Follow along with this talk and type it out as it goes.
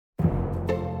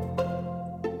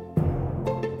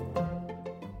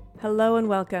Hello and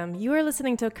welcome. You are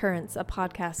listening to Currents, a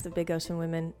podcast of Big Ocean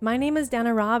Women. My name is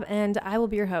Dana Robb, and I will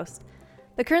be your host.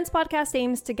 The Currents podcast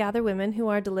aims to gather women who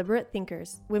are deliberate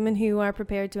thinkers, women who are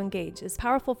prepared to engage as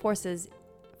powerful forces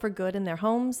for good in their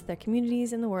homes, their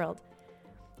communities, and the world.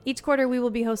 Each quarter, we will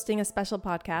be hosting a special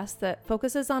podcast that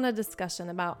focuses on a discussion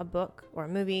about a book or a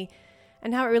movie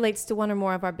and how it relates to one or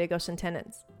more of our Big Ocean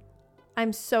tenets.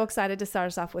 I'm so excited to start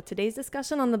us off with today's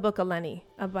discussion on the book Eleni,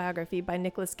 a biography by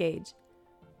Nicholas Gage.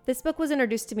 This book was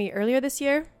introduced to me earlier this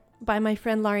year by my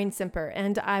friend Laureen Simper,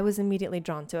 and I was immediately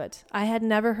drawn to it. I had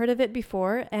never heard of it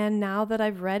before, and now that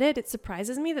I've read it, it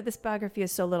surprises me that this biography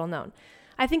is so little known.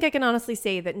 I think I can honestly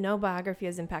say that no biography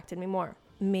has impacted me more.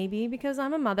 Maybe because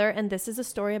I'm a mother, and this is a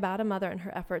story about a mother and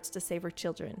her efforts to save her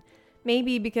children.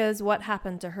 Maybe because what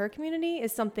happened to her community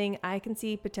is something I can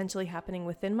see potentially happening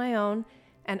within my own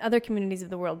and other communities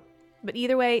of the world. But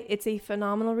either way, it's a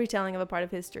phenomenal retelling of a part of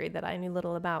history that I knew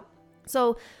little about.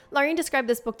 So Laureen described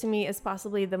this book to me as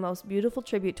possibly the most beautiful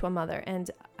tribute to a mother,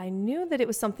 and I knew that it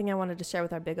was something I wanted to share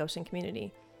with our Big Ocean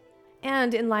community.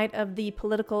 And in light of the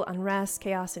political unrest,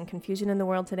 chaos, and confusion in the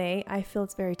world today, I feel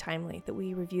it's very timely that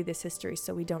we review this history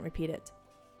so we don't repeat it.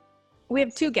 We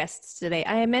have two guests today.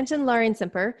 I mentioned Laureen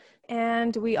Simper,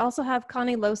 and we also have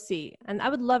Connie Losey, and I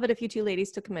would love it if you two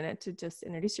ladies took a minute to just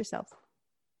introduce yourselves.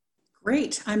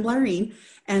 Great. I'm Laureen,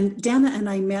 and Dana and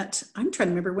I met, I'm trying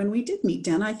to remember when we did meet,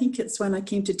 Dana. I think it's when I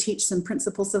came to teach some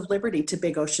principles of liberty to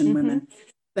Big Ocean women.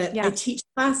 But yeah. I teach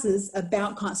classes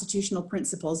about constitutional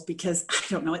principles because, I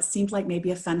don't know, it seemed like maybe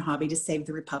a fun hobby to save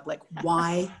the Republic.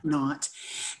 Why not?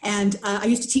 And I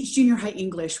used to teach junior high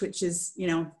English, which is,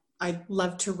 I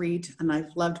love to read and I've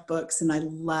loved books and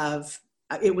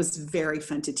it was very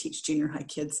fun to teach junior high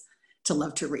kids to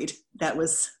love to read. That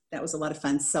was a lot of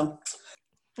fun. So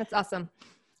that's awesome.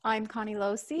 I'm Connie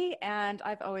Losey, and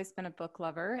I've always been a book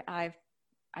lover. I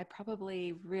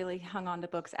probably really hung on to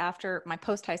books after my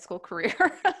post-high school career.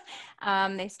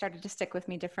 They started to stick with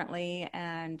me differently,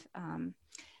 and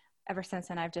ever since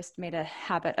then, I've just made a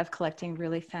habit of collecting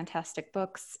really fantastic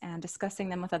books and discussing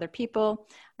them with other people.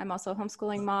 I'm also a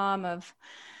homeschooling mom of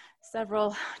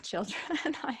several children.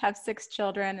 I have 6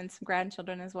 children and some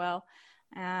grandchildren as well.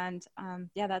 And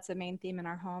that's a main theme in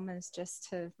our home, is just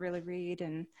to really read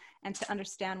and to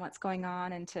understand what's going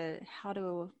on and to how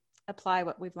to apply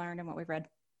what we've learned and what we've read.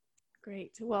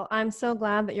 Great. Well, I'm so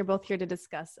glad that you're both here to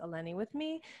discuss Eleni with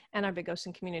me and our Big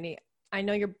Ocean community. I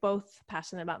know you're both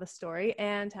passionate about the story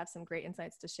and have some great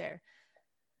insights to share.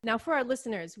 Now, for our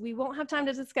listeners, we won't have time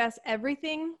to discuss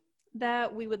everything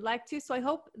that we would like to, so I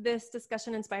hope this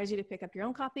discussion inspires you to pick up your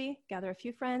own copy, gather a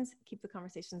few friends, keep the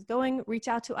conversations going, reach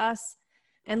out to us,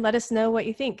 and let us know what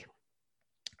you think.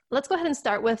 Let's go ahead and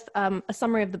start with a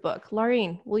summary of the book.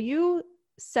 Laureen, will you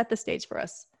set the stage for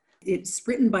us? It's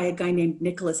written by a guy named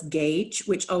Nicholas Gage,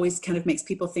 which always kind of makes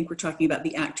people think we're talking about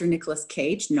the actor Nicolas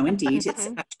Cage. No, indeed. It's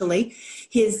actually,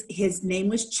 his name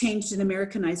was changed and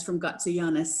Americanized from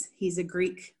Gatsuyanis. He's a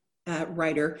Greek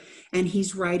writer, and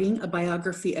he's writing a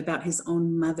biography about his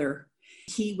own mother.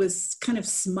 He was kind of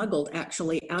smuggled,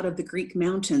 actually, out of the Greek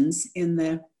mountains in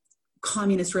the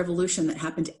communist revolution that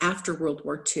happened after World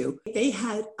War II. They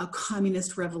had a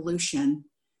communist revolution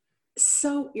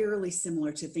so eerily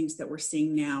similar to things that we're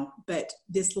seeing now, but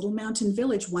this little mountain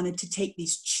village wanted to take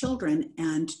these children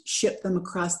and ship them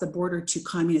across the border to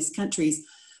communist countries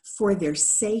for their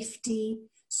safety,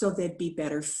 so they'd be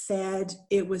better fed.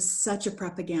 It was such a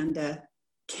propaganda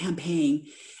campaign.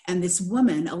 And this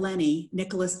woman, Eleni,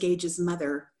 Nicholas Gage's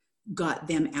mother, got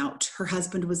them out. Her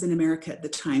husband was in America at the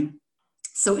time.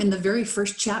 So in the very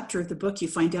first chapter of the book, you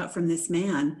find out from this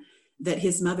man that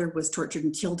his mother was tortured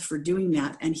and killed for doing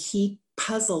that. And he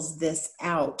puzzles this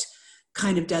out,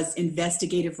 kind of does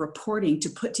investigative reporting to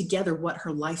put together what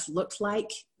her life looked like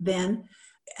then,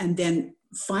 and then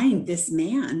find this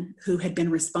man who had been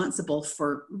responsible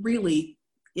for really,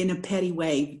 in a petty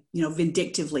way,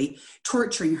 vindictively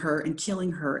torturing her and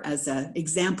killing her as an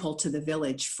example to the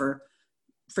village for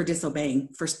disobeying,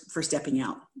 for stepping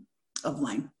out of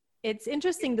line. It's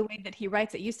interesting the way that he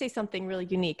writes it. You say something really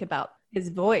unique about his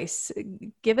voice.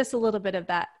 Give us a little bit of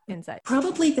that insight.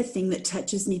 Probably the thing that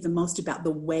touches me the most about the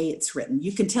way it's written.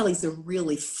 You can tell he's a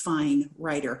really fine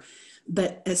writer,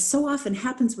 but as so often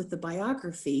happens with the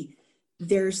biography,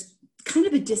 there's kind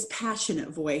of a dispassionate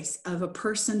voice of a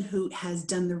person who has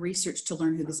done the research to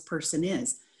learn who this person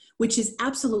is, which is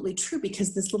absolutely true,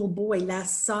 because this little boy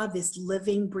last saw this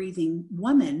living, breathing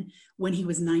woman when he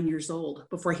was 9 years old,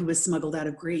 before he was smuggled out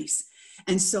of Greece.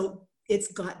 And so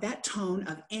it's got that tone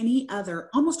of any other,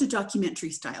 almost a documentary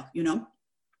style,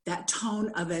 that tone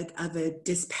of a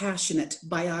dispassionate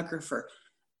biographer.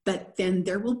 But then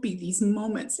there will be these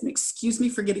moments, and excuse me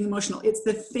for getting emotional. It's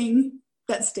the thing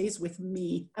that stays with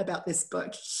me about this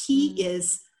book.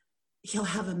 He'll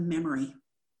have a memory,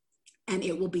 and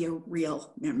it will be a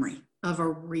real memory of a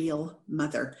real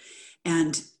mother.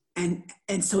 And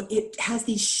so it has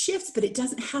these shifts, but it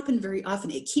doesn't happen very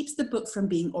often. It keeps the book from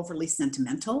being overly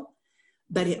sentimental,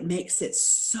 but it makes it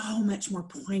so much more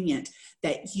poignant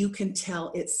that you can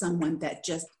tell it's someone that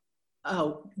just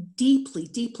deeply,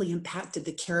 deeply impacted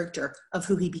the character of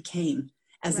who he became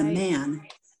as a man.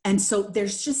 And so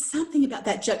there's just something about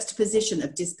that juxtaposition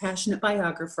of dispassionate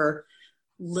biographer,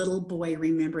 little boy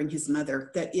remembering his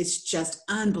mother, that is just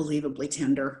unbelievably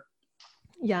tender.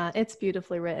 Yeah, it's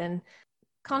beautifully written.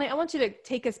 Connie, I want you to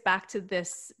take us back to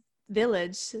this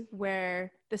village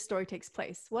where the story takes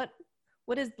place. What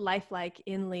is life like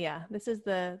in Lia? This is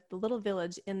the little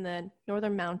village in the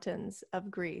northern mountains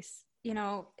of Greece. You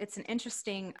know, it's an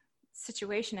interesting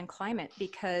situation and climate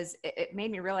because it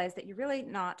made me realize that you're really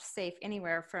not safe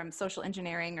anywhere from social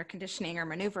engineering or conditioning or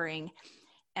maneuvering.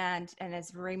 And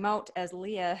as remote as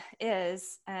Lia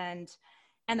is, and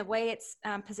the way it's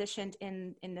positioned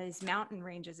in these mountain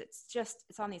ranges, it's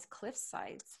on these cliff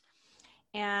sides.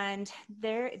 And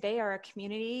they are a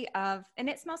community of, and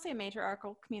it's mostly a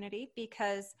matriarchal community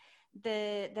because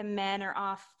the men are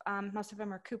off, most of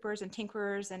them are coopers and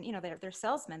tinkerers, and, you know, they're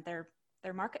salesmen, they're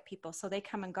market people. So they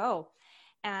come and go.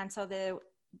 And so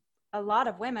a lot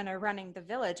of women are running the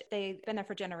village. They've been there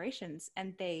for generations,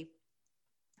 and they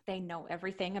know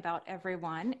everything about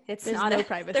everyone. There's no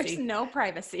privacy. There's no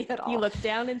privacy at all. You look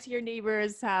down into your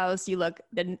neighbor's house. You look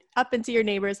then up into your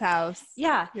neighbor's house.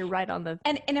 Yeah. You're right on the...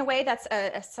 And in a way, that's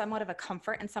a somewhat of a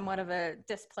comfort and somewhat of a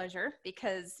displeasure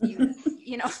because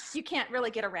you know, you can't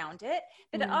really get around it.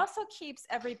 But it also keeps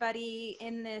everybody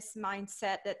in this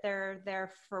mindset that they're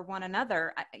there for one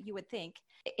another, you would think.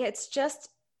 It's just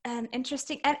an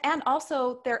interesting, and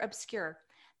also they're obscure.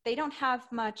 They don't have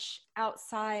much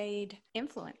outside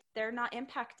influence. They're not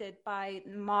impacted by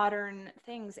modern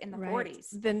things in the 40s.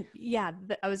 Then,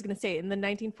 I was going to say in the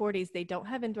 1940s, they don't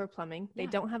have indoor plumbing. They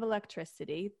don't have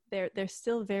electricity. They're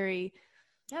still very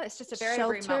it's just a very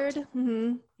sheltered. Remote.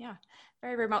 Mm-hmm. Yeah,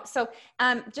 very remote. So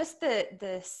just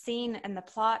the scene and the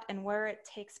plot and where it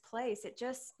takes place, it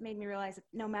just made me realize that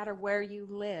no matter where you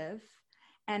live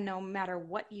and no matter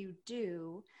what you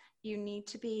do, you need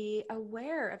to be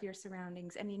aware of your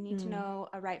surroundings, and you need to know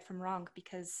a right from wrong,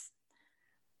 because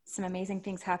some amazing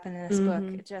things happen in this book.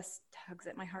 It just tugs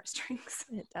at my heartstrings.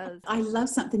 It does. I love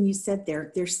something you said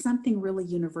there. There's something really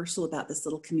universal about this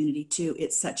little community too.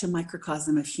 It's such a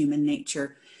microcosm of human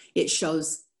nature. It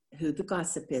shows who the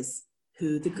gossip is,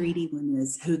 who the greedy one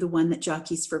is, who the one that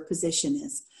jockeys for position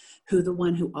is, who the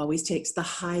one who always takes the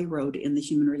high road in the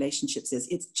human relationships is.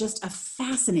 It's just a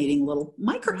fascinating little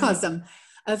microcosm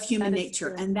of human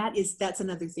nature. True. And that's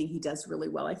another thing he does really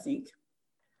well, I think.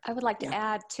 I would like to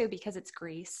add too, because it's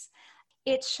Greece,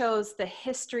 it shows the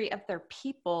history of their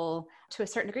people to a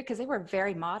certain degree, because they were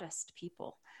very modest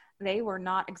people. They were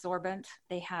not exorbitant.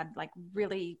 They had like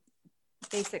really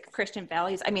basic Christian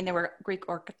values. I mean, they were Greek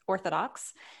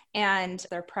Orthodox and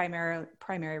their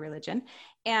primary religion.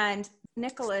 And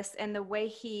Nicholas, and the way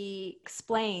he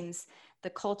explains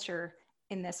the culture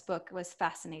in this book was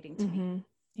fascinating to me.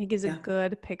 He gives a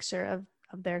good picture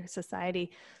of their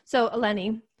society. So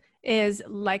Eleni is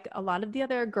like a lot of the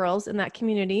other girls in that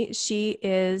community. She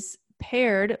is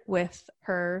paired with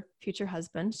her future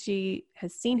husband. She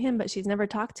has seen him, but she's never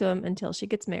talked to him until she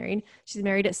gets married. She's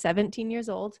married at 17 years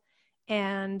old.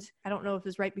 And I don't know if it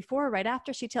was right before or right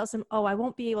after, she tells him, I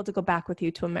won't be able to go back with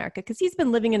you to America, because he's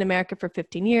been living in America for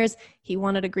 15 years. He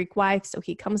wanted a Greek wife, so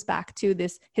he comes back to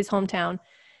his hometown.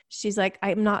 She's like,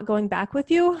 I'm not going back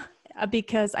with you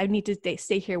because I need to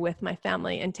stay here with my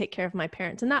family and take care of my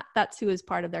parents. And that's who is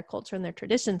part of their culture and their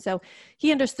tradition. So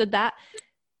he understood that.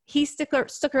 He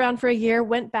stuck around for a year,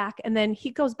 went back, and then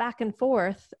he goes back and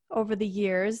forth over the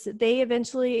years. They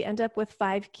eventually end up with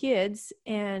 5 kids,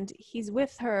 and he's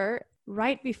with her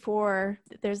right before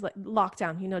there's like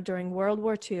lockdown, during World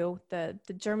War II. The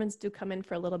Germans do come in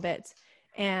for a little bit,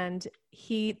 and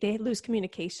they lose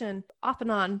communication off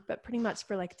and on, but pretty much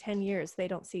for like 10 years, they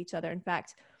don't see each other. In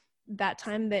fact, that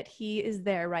time that he is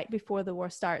there right before the war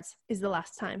starts is the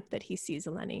last time that he sees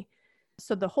Eleni.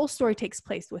 So the whole story takes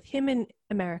place with him in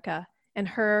America and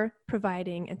her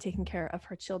providing and taking care of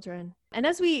her children. And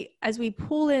as we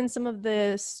pull in some of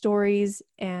the stories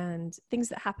and things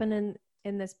that happen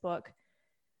in this book,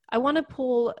 I want to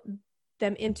pull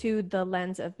them into the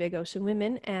lens of Big Ocean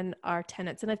Women and our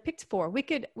tenets. And I've picked 4. We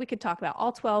could talk about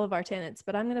all 12 of our tenets,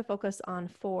 but I'm going to focus on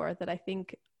 4 that I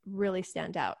think really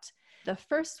stand out. The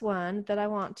first one that I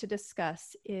want to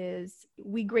discuss is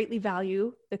we greatly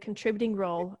value the contributing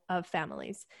role of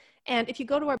families. And if you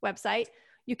go to our website,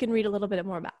 you can read a little bit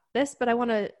more about this, but I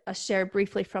want to share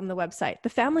briefly from the website. The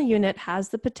family unit has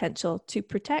the potential to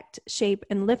protect, shape,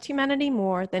 and lift humanity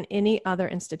more than any other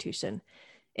institution.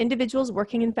 Individuals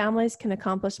working in families can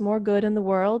accomplish more good in the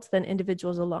world than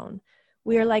individuals alone.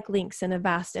 We are like links in a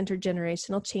vast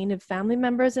intergenerational chain of family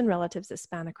members and relatives that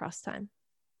span across time.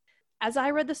 As I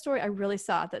read the story, I really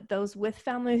saw that those with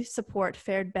family support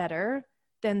fared better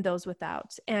than those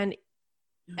without. And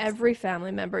every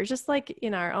family member, just like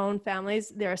in our own families,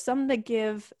 there are some that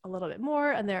give a little bit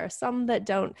more and there are some that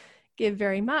don't give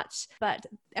very much, but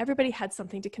everybody had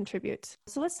something to contribute.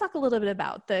 So let's talk a little bit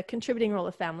about the contributing role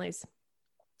of families.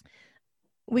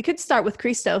 We could start with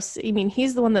Christos. I mean,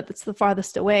 he's the one that's the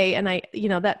farthest away. And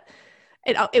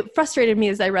it frustrated me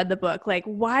as I read the book. Like,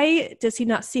 why does he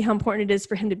not see how important it is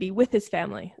for him to be with his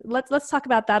family? Let's talk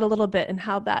about that a little bit and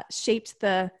how that shaped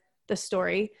the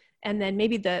story. And then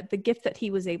maybe the gift that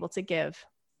he was able to give.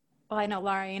 Well, I know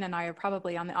Laureen and I are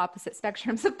probably on the opposite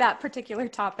spectrums of that particular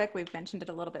topic. We've mentioned it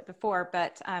a little bit before,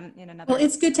 but in another. Well,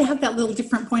 it's good to have that little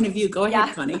different point of view. Go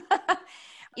ahead, Connie.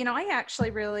 I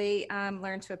actually really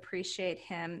learned to appreciate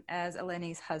him as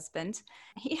Eleni's husband.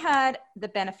 He had the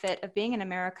benefit of being in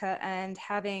America and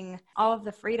having all of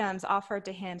the freedoms offered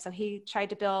to him. So he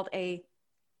tried to build a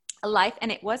life,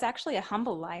 and it was actually a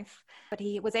humble life, but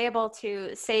he was able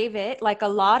to save it like a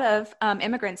lot of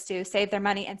immigrants do, save their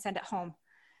money and send it home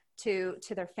to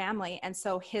their family. And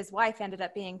so his wife ended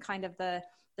up being kind of the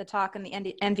talk and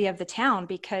the envy of the town,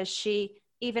 because she,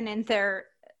 even in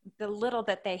the little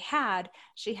that they had,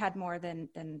 she had more than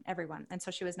everyone. And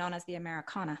so she was known as the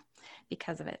Americana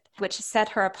because of it, which set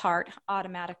her apart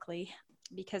automatically,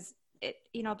 because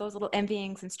those little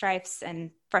envyings and strifes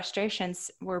and frustrations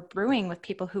were brewing with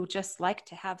people who just like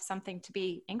to have something to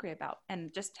be angry about.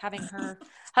 And just having her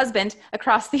husband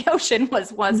across the ocean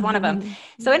was one of them.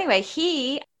 So anyway,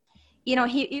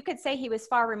 you could say he was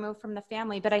far removed from the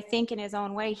family, but I think in his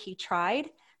own way, he tried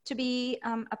to be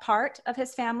a part of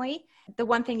his family. The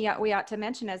one thing we ought to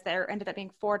mention is there ended up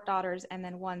being 4 daughters and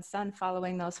then 1 son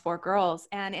following those 4 girls.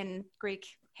 And in Greek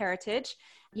heritage,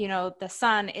 the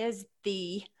son is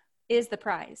the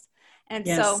prize. And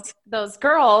yes. So those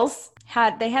girls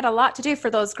had a lot to do for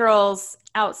those girls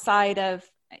outside of,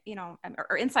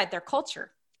 or inside their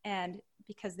culture. And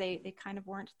because they kind of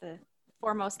weren't the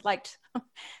foremost liked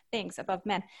things above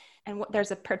men. And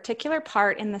there's a particular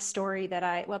part in the story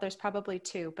that there's probably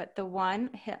 2, but the one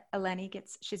Eleni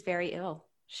she's very ill.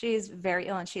 She's very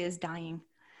ill and she is dying.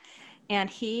 And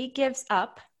he gives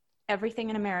up everything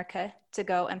in America to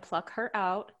go and pluck her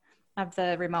out of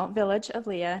the remote village of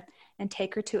Leah and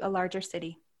take her to a larger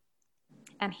city.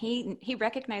 And he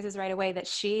recognizes right away that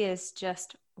she is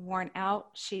just worn out.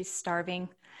 She's starving.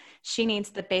 She needs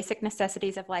the basic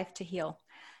necessities of life to heal.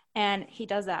 And he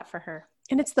does that for her.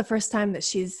 And it's the first time that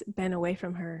she's been away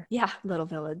from her little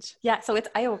village. Yeah, so it's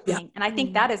eye-opening. Yeah. And I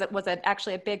think that was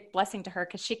actually a big blessing to her,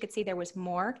 because she could see there was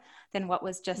more than what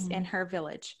was just in her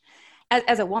village.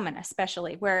 As a woman,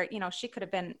 especially, where, she could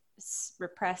have been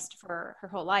repressed for her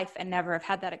whole life and never have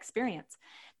had that experience.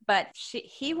 But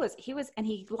he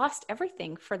lost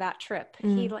everything for that trip.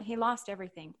 He lost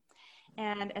everything.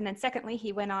 And then secondly,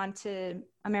 he went on to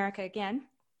America again.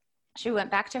 She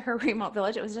went back to her remote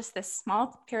village. It was just this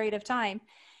small period of time.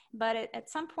 But at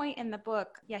some point in the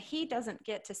book, he doesn't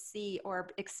get to see or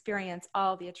experience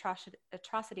all the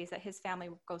atrocities that his family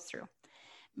goes through.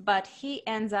 But he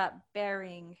ends up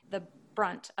bearing the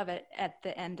brunt of it at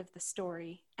the end of the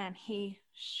story. And he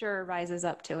sure rises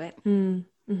up to it.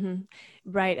 Mm-hmm.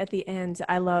 Right at the end,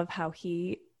 I love how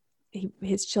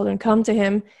his children come to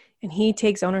him and he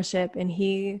takes ownership and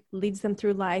he leads them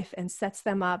through life and sets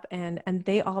them up, and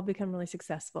they all become really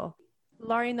successful.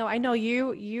 Laureen, though, I know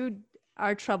you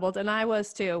are troubled, and I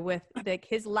was too, with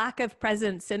his lack of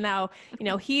presence. And now,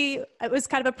 it was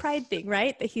kind of a pride thing,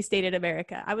 right? That he stayed in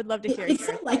America. I would love to hear it. It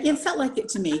felt like it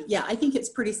to me. Yeah, I think it's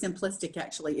pretty simplistic,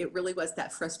 actually. It really was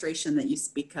that frustration that you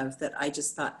speak of that I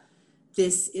just thought,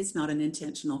 this is not an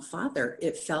intentional father.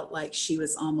 It felt like she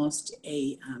was almost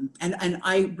and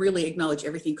I really acknowledge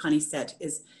everything Connie said,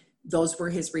 is those were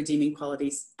his redeeming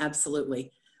qualities.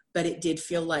 Absolutely. But it did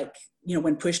feel like,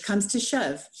 when push comes to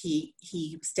shove, he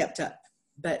stepped up,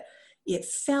 but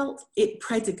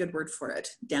pride's a good word for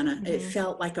it, Dana. Mm-hmm. It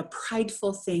felt like a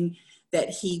prideful thing that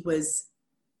he was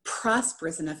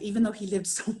prosperous enough, even though he lived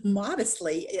so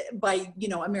modestly by,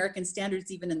 American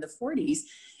standards, even in the 40s.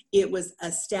 It was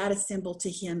a status symbol to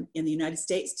him in the United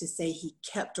States to say he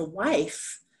kept a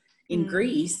wife in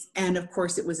Greece. And of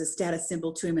course, it was a status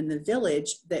symbol to him in the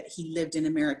village that he lived in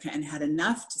America and had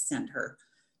enough to send her,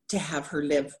 to have her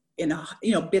live in a,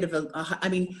 bit of I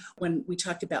mean, when we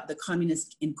talked about the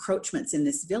communist encroachments in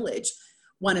this village,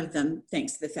 one of them,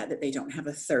 thanks to the fact that they don't have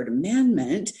a third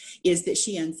amendment, is that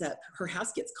she ends up, her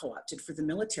house gets co-opted for the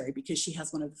military because she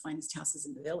has one of the finest houses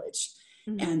in the village.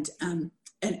 And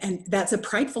that's a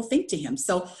prideful thing to him.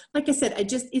 So like I said,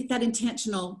 it's that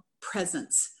intentional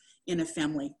presence in a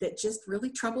family that just really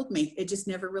troubled me. It just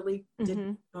never really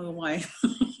did go away.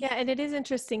 Yeah. And it is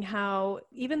interesting how,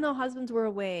 even though husbands were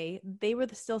away, they were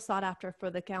still sought after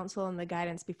for the counsel and the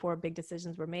guidance before big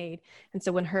decisions were made. And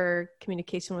so when her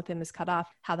communication with him is cut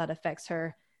off, how that affects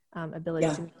her ability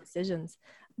to make decisions.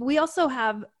 We also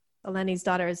have Eleni's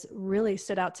daughters really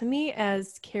stood out to me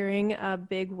as carrying a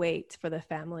big weight for the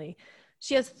family.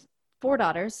 She has 4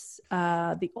 daughters.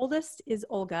 The oldest is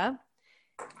Olga.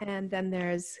 And then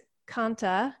there's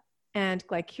Kanta and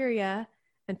Glycuria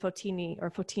and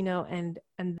Fotino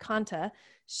and Kanta.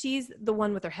 She's the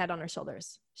one with her head on her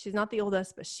shoulders. She's not the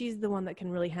oldest, but she's the one that can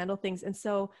really handle things. And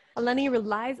so Eleni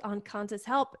relies on Kanta's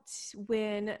help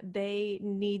when they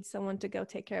need someone to go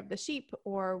take care of the sheep,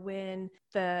 or when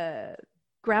the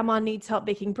grandma needs help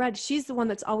baking bread. She's the one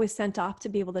that's always sent off to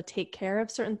be able to take care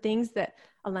of certain things that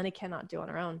Eleni cannot do on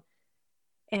her own.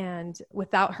 And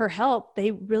without her help,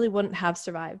 they really wouldn't have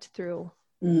survived through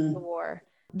the war.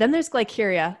 Then there's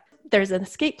Glycuria. There's an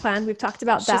escape plan. We've talked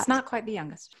about that. She's not quite the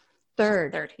youngest.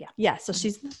 Third. Yeah. Yeah. So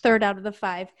she's the third out of the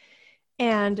 5.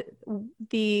 And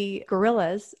the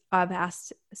guerrillas have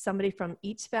asked somebody from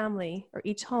each family or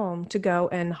each home to go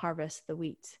and harvest the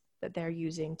wheat that they're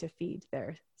using to feed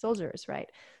their soldiers, right?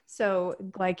 So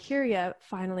Glycuria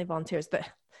finally volunteers, but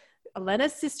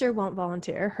Elena's sister won't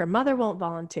volunteer, her mother won't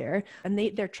volunteer, and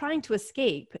they're trying to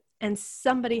escape, and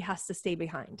somebody has to stay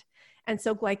behind. And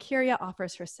so Glycuria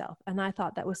offers herself, and I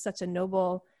thought that was such a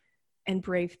noble and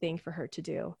brave thing for her to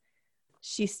do.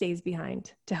 She stays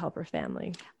behind to help her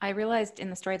family. I realized in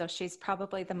the story, though, she's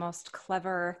probably the most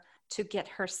clever to get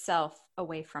herself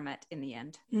away from it in the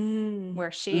end,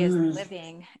 where she is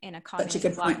living in a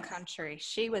communist bloc country.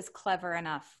 She was clever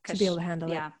enough to be able to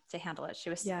handle it. Yeah, to handle it. She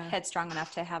was headstrong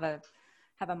enough to have a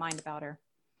mind about her.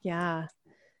 Yeah.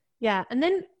 Yeah. And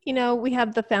then, we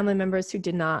have the family members who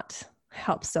did not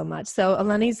help so much. So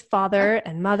Eleni's father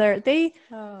and mother,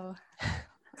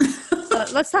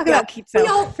 let's talk about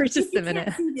Kitso for just a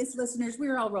minute. See this, listeners,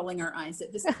 we're all rolling our eyes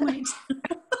at this point.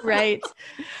 Right.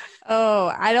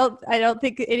 Oh, I don't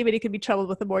think anybody could be troubled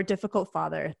with a more difficult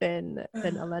father than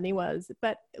Eleni was.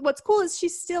 But what's cool is she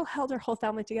still held her whole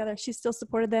family together. She still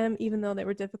supported them, even though they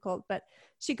were difficult. But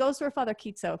she goes to her father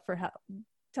Kitso for help.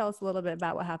 Tell us a little bit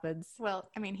about what happens. Well,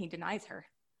 I mean, he denies her.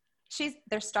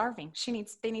 They're starving.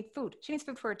 They need food. She needs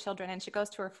food for her children, and she goes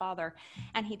to her father,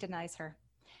 and he denies her.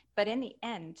 But in the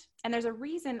end, and there's a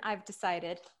reason I've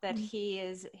decided that he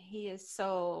is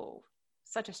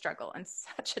such a struggle and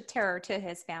such a terror to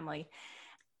his family.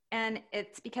 And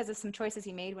it's because of some choices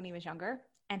he made when he was younger,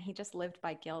 and he just lived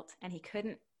by guilt, and he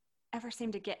couldn't ever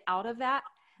seem to get out of that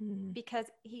because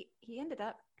he ended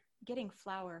up getting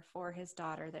flour for his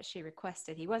daughter that she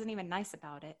requested. He wasn't even nice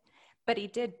about it, but he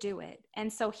did do it.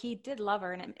 And so he did love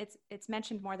her. And it's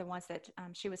mentioned more than once that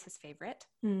she was his favorite.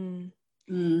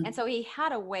 And so he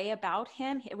had a way about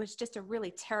him. It was just a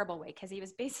really terrible way, because he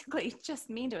was basically just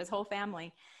mean to his whole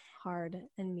family. Hard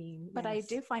and mean. But I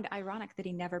do find ironic that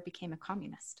he never became a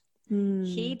communist.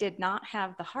 He did not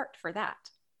have the heart for that.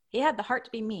 He had the heart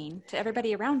to be mean to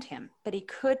everybody around him, but he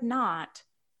could not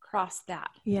cross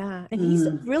that. Yeah. And he's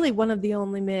really one of the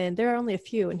only men. There are only a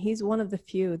few, and he's one of the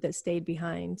few that stayed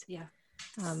behind. Yeah.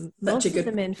 Most of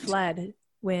the men fled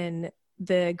when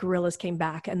the guerrillas came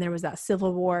back, and there was that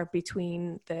civil war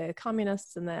between the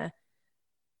communists and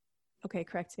okay,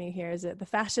 correct me here. Is it the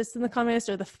fascists and the communists,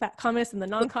 or the communists and the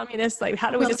non-communists? Like,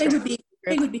 how do we describe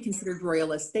they would be considered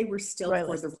royalists. They were still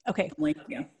royalists. For the family.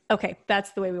 Yeah. Okay.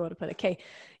 That's the way we want to put it. Okay.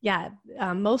 Yeah.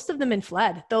 Most of the men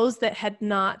fled. Those that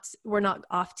were not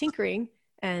off tinkering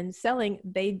and selling,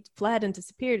 they fled and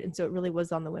disappeared. And so it really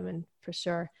was on the women for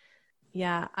sure.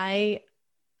 Yeah. I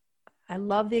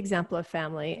love the example of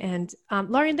family. And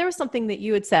Lauren, there was something that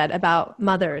you had said about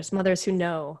mothers who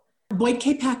know. Boyd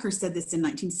K. Packer said this in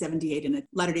 1978 in a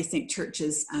Latter-day Saint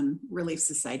Church's Relief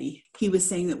Society. He was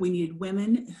saying that we needed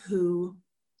women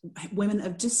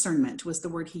of discernment was the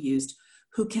word he used,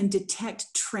 who can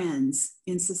detect trends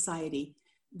in society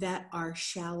that are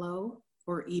shallow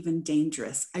or even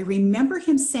dangerous. I remember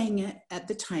him saying it at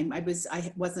the time. It was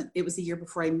a year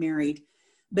before I married,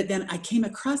 but then I came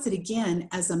across it again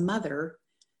as a mother,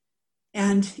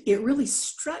 and it really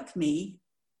struck me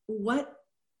what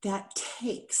that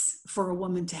takes for a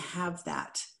woman to have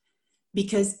that,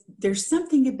 because there's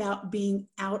something about being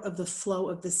out of the flow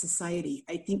of the society.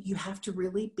 I think you have to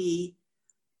really be,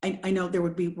 I know there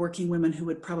would be working women who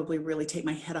would probably really take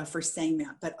my head off for saying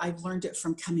that, but I've learned it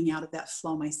from coming out of that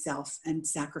flow myself and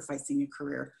sacrificing a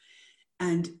career.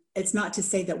 And it's not to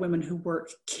say that women who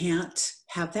work can't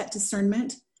have that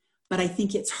discernment, but I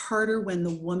think it's harder when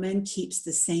the woman keeps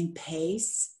the same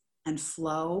pace and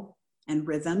flow and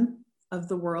rhythm of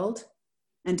the world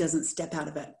and doesn't step out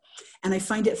of it. And I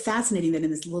find it fascinating that in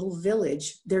this little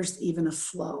village, there's even a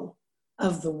flow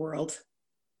of the world.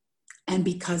 And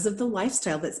because of the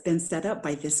lifestyle that's been set up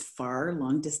by this far,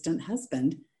 long distant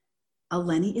husband,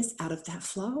 Eleni is out of that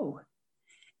flow.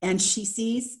 And she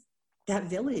sees that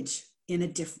village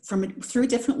in through a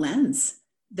different lens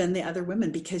than the other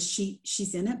women, because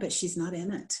she's in it, but she's not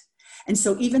in it. And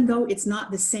so even though it's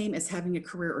not the same as having a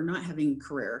career or not having a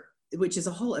career, which is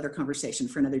a whole other conversation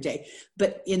for another day,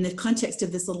 but in the context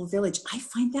of this little village, I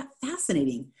find that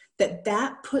fascinating,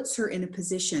 that puts her in a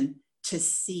position to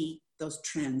see those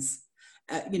trends.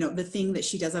 The thing that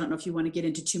she does, I don't know if you want to get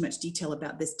into too much detail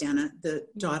about this, Dana, the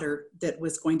daughter that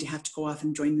was going to have to go off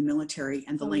and join the military,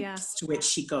 and the lengths to which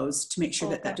she goes to make sure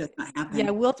that does not happen. Yeah,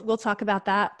 we'll talk about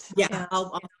that. Yeah,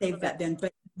 I'll save that then.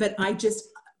 But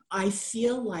I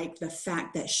feel like the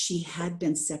fact that she had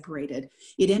been separated,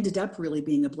 it ended up really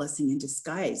being a blessing in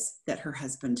disguise that her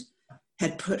husband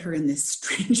had put her in this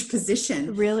strange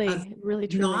position. Really, truly.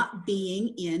 Not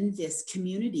being in this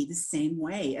community the same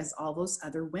way as all those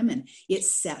other women. It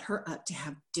set her up to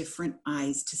have different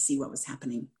eyes to see what was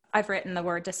happening. I've written the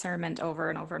word discernment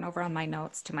over and over and over on my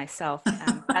notes to myself.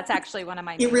 That's actually one of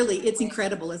my it's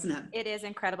incredible, isn't it? It is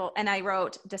incredible. And I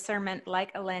wrote discernment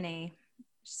like Eleni,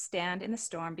 stand in the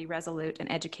storm, be resolute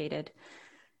and educated.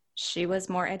 She was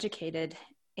more educated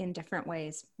in different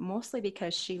ways, mostly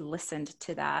because she listened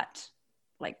to that,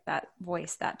 like that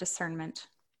voice, that discernment.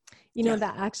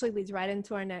 That actually leads right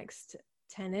into our next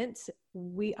tenet.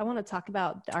 I want to talk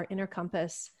about our inner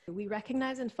compass. We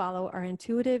recognize and follow our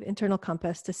intuitive internal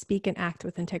compass to speak and act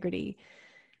with integrity.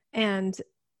 And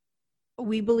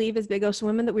we believe as Big Ocean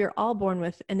Women that we are all born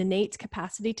with an innate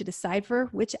capacity to decipher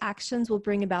which actions will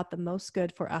bring about the most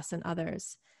good for us and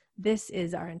others. This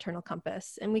is our internal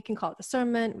compass, and we can call it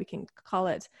discernment, we can call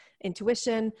it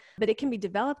intuition, but it can be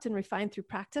developed and refined through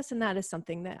practice. And that is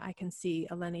something that I can see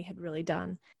Eleni had really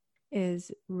done, is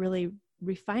really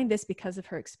refine this because of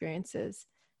her experiences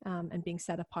and being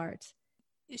set apart.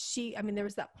 There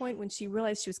was that point when she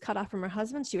realized she was cut off from her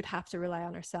husband, she would have to rely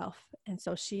on herself. And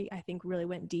so she, I think, really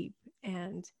went deep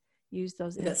and used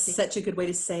those instincts. That's such a good way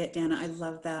to say it, Dana. I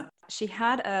love that. She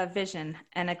had a vision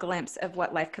and a glimpse of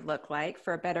what life could look like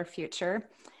for a better future.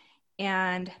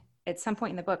 And at some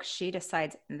point in the book, she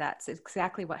decides that's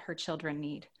exactly what her children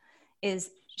need.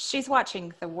 She's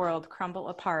watching the world crumble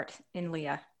apart in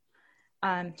Leah.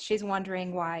 She's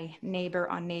wondering why neighbor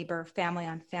on neighbor, family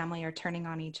on family are turning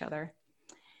on each other.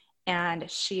 And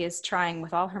she is trying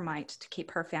with all her might to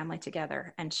keep her family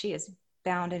together. And she is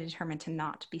bound and determined to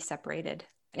not be separated,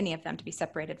 any of them to be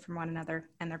separated from one another.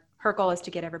 And her goal is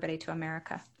to get everybody to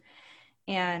America.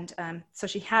 And so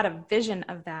she had a vision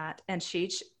of that, and she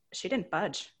didn't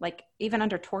budge. Like, even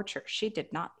under torture, she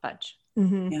did not budge.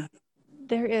 Mm-hmm. Yeah.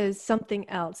 There is something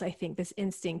else, I think, this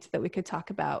instinct that we could talk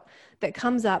about that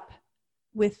comes up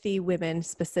with the women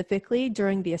specifically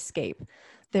during the escape.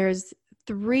 There's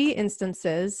 3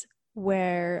 instances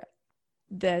where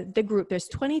the group, there's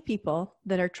 20 people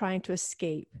that are trying to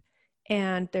escape.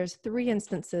 And there's 3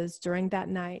 instances during that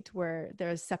night where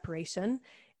there's separation,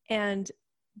 and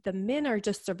the men are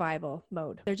just survival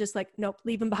mode. They're just like, nope,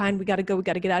 leave them behind. We got to go. We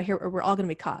got to get out of here or we're all going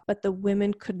to be caught. But the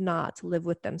women could not live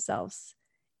with themselves.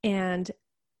 And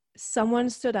someone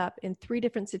stood up in 3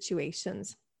 different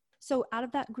situations. So out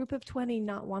of that group of 20,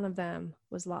 not one of them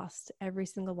was lost. Every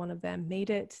single one of them made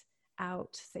it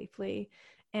out safely.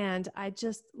 And I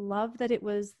just love that it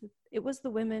was the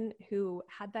women who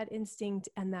had that instinct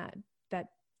and that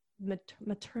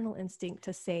maternal instinct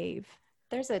to save.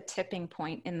 There's a tipping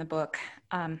point in the book.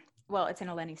 Well, it's in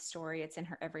Eleni's story. It's in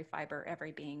her every fiber,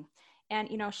 every being. And,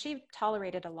 she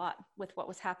tolerated a lot with what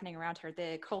was happening around her,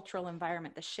 the cultural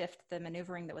environment, the shift, the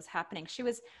maneuvering that was happening. She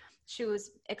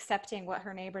was accepting what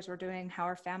her neighbors were doing, how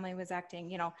her family was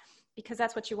acting, because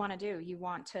that's what you want to do. You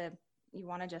want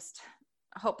to just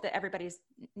hope that everybody's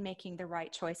making the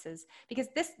right choices, because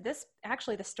this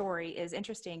actually, the story is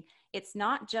interesting. It's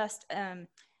not just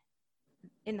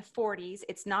in the 40s.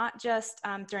 It's not just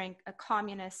during a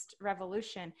communist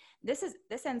revolution. This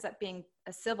ends up being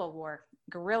a civil war,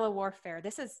 guerrilla warfare.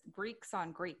 This is Greeks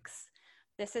on Greeks.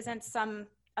 This isn't some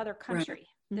other country. Right.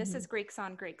 Mm-hmm. This is Greeks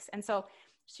on Greeks. And so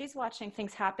she's watching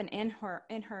things happen in her,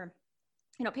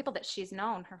 people that she's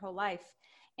known her whole life,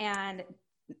 and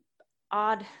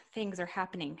odd things are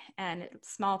happening, and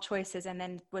small choices, and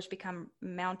then which become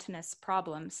mountainous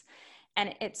problems.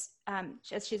 And it's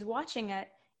as she's watching it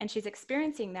and she's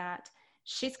experiencing that,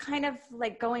 she's kind of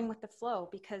like going with the flow,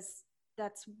 because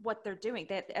that's what they're doing.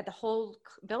 The whole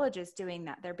village is doing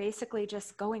that. They're basically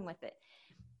just going with it.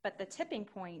 But the tipping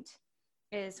point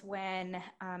is when,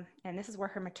 and this is where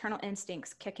her maternal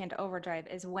instincts kick into overdrive,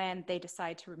 is when they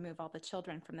decide to remove all the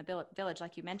children from the village,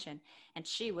 like you mentioned. And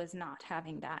she was not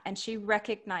having that. And she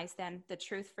recognized then the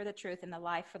truth for the truth and the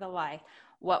lie for the lie,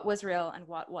 what was real and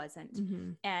what wasn't.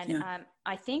 Mm-hmm. And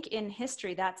I think in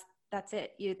history, that's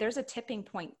it. There's a tipping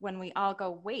point when we all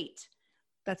go, wait,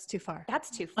 that's too far. That's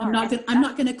too far. I'm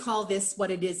not going to call this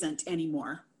what it isn't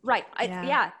anymore. Right.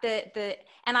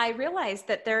 And I realized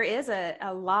that there is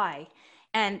a lie.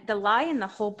 And the lie in the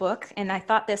whole book, and I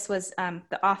thought this was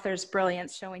the author's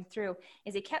brilliance showing through,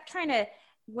 is he kept trying to,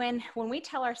 when we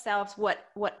tell ourselves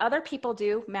what other people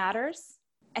do matters,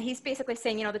 and he's basically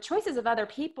saying, the choices of other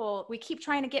people, we keep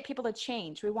trying to get people to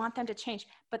change. We want them to change.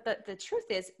 But the truth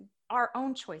is, our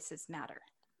own choices matter.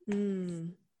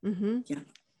 Mm-hmm. Yeah.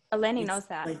 Eleni knows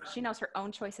that. She knows her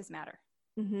own choices matter.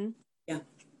 Mm-hmm. Yeah.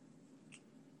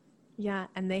 Yeah,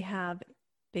 and they have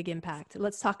big impact.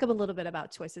 Let's talk a little bit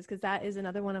about choices, because that is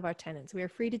another one of our tenets. We are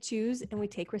free to choose, and we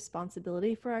take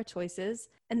responsibility for our choices,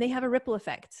 and they have a ripple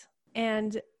effect.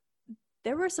 And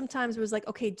there were some times where it was like,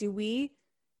 okay, do we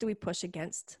push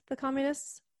against the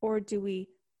communists, or do we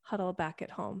huddle back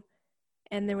at home?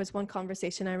 And there was one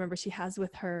conversation I remember she has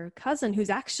with her cousin, who's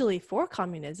actually for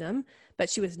communism, but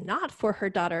she was not for her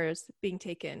daughters being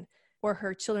taken or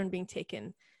her children being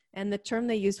taken. And the term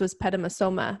they used was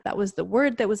petamasoma. That was the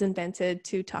word that was invented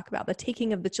to talk about the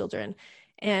taking of the children.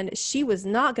 And she was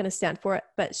not going to stand for it,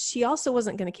 but she also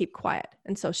wasn't going to keep quiet.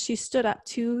 And so she stood up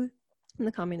to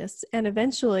the communists, and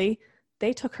eventually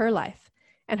they took her life.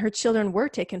 And her children were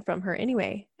taken from her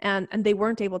anyway, and they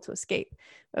weren't able to escape.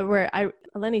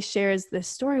 Eleni shares this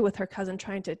story with her cousin,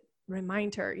 trying to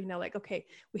remind her, like, okay,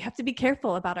 we have to be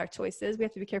careful about our choices. We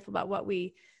have to be careful about what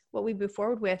we move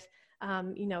forward with.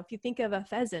 If you think of a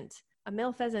pheasant, a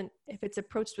male pheasant, if it's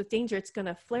approached with danger, it's going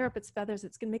to flare up its feathers.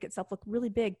 It's going to make itself look really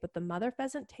big. But the mother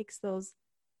pheasant takes those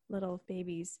little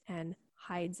babies and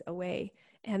hides away.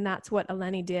 And that's what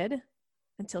Eleni did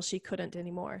until she couldn't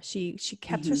anymore. She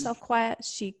kept herself quiet.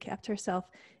 She kept herself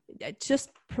just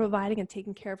providing and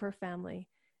taking care of her family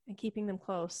and keeping them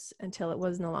close until it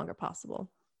was no longer possible.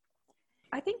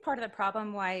 I think part of the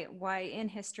problem why in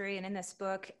history and in this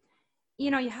book,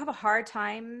 you have a hard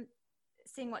time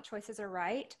seeing what choices are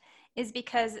right is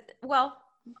because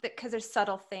there's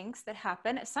subtle things that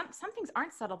happen. Some things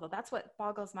aren't subtle, though. That's what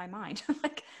boggles my mind.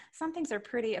 Like, some things are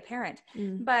pretty apparent.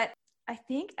 But I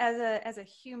think as a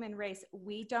human race,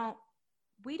 we don't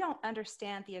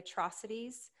understand the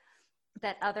atrocities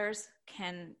that others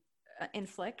can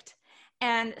inflict.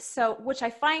 And so, which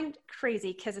I find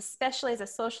crazy, because especially as a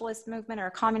socialist movement or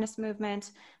a communist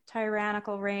movement,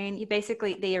 tyrannical reign,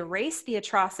 they erase the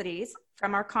atrocities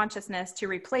from our consciousness to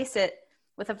replace it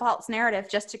with a false narrative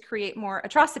just to create more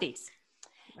atrocities.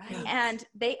 Right. And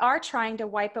they are trying to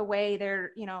wipe away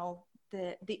their,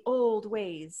 the old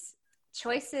ways.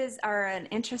 Choices are an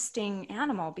interesting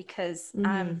animal because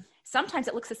sometimes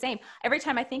it looks the same. Every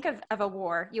time I think of a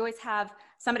war, you always have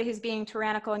somebody who's being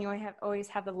tyrannical, and you always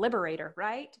have the liberator,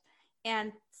 right?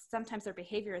 And sometimes their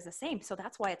behavior is the same. So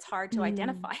that's why it's hard to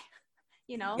identify,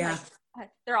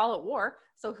 they're all at war.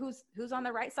 So who's on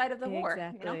the right side of the war?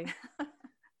 Exactly.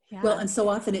 Yeah. Well, and so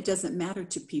often it doesn't matter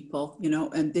to people,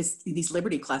 and these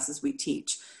liberty classes we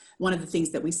teach, one of the things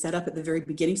that we set up at the very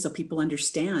beginning so people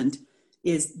understand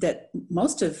is that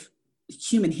most of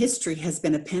human history has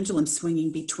been a pendulum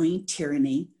swinging between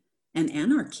tyranny and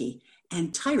anarchy.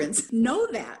 And tyrants know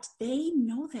that. They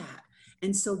know that.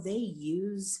 And so they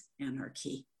use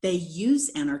anarchy. They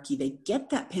get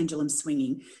that pendulum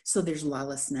swinging. So there's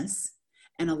lawlessness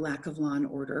and a lack of law and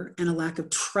order and a lack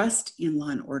of trust in law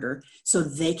and order. So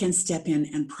they can step in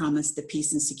and promise the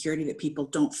peace and security that people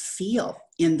don't feel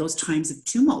in those times of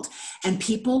tumult. And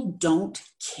people don't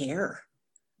care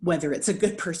whether it's a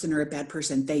good person or a bad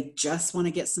person. They just want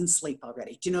to get some sleep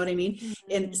already. Do you know what I mean?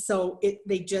 Mm-hmm. And so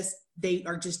they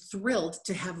are just thrilled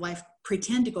to have life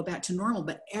pretend to go back to normal.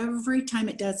 But every time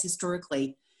it does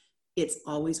historically, it's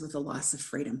always with a loss of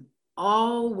freedom,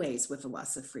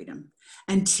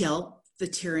 until the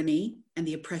tyranny and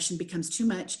the oppression becomes too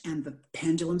much and the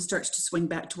pendulum starts to swing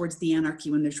back towards the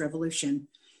anarchy when there's revolution.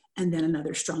 And then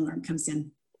another strong arm comes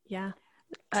in. Yeah.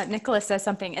 Nicholas says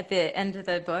something at the end of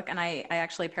the book, and I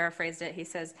actually paraphrased it. He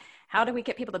says, how do we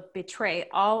get people to betray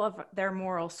all of their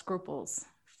moral scruples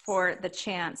for the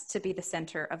chance to be the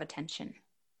center of attention?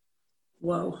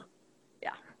 Whoa.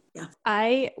 Yeah. Yeah.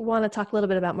 I want to talk a little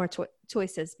bit about more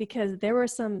choices, because there were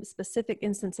some specific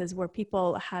instances where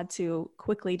people had to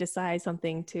quickly decide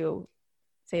something to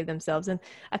save themselves. And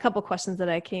a couple questions that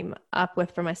I came up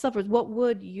with for myself was, what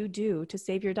would you do to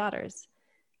save your daughters?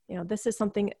 You know, this is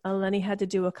something Eleni had to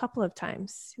do a couple of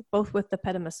times, both with the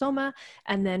Petamasoma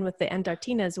and then with the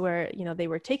Andartinas, where, you know, they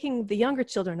were taking the younger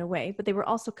children away, but they were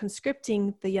also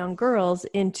conscripting the young girls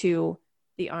into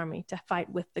the army to fight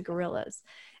with the guerrillas.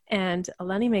 And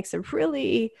Eleni makes a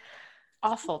really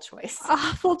awful choice.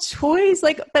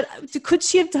 Like, but could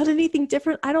she have done anything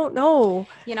different? I don't know.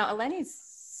 You know, Eleni's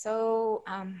so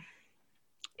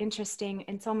interesting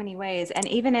in so many ways. And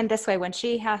even in this way, when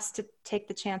she has to take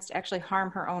the chance to actually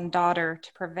harm her own daughter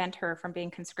to prevent her from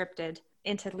being conscripted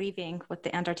into leaving with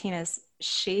the Andartinas,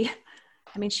 she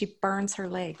burns her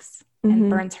legs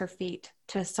and burns her feet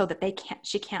so that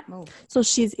she can't move. So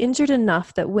she's injured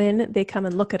enough that when they come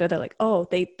and look at her, they're like, oh,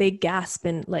 they gasp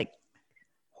in like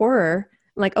horror.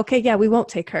 Like, okay, yeah, we won't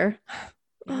take her.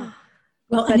 Yeah.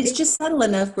 Well, and it's just subtle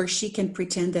enough where she can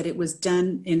pretend that it was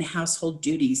done in household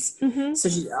duties. Mm-hmm. So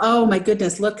she's, oh my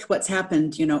goodness, look what's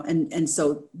happened, you know, and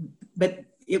so, but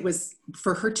it was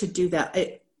for her to do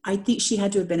that. I think she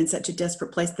had to have been in such a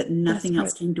desperate place that nothing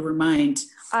else came to her mind.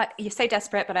 You say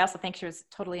desperate, but I also think she was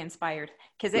totally inspired,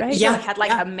 because she had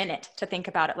a minute to think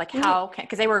about it. Like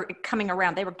because they were coming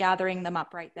around, they were gathering them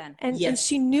up right then. And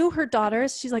she knew her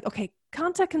daughters. She's like, okay,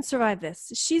 Kanta can survive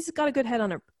this. She's got a good head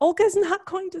on her. Olga's not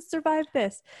going to survive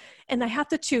this. And I have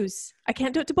to choose. I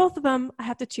can't do it to both of them. I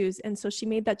have to choose. And so she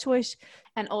made that choice.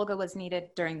 And Olga was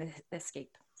needed during the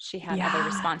escape. She had other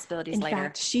responsibilities later. In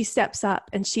fact, she steps up,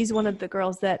 and she's one of the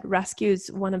girls that rescues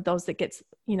one of those that gets,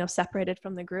 you know, separated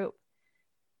from the group.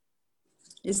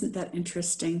 Isn't that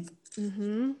interesting?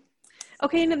 Mm-hmm.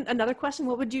 Okay, and another question,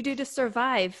 what would you do to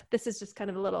survive? This is just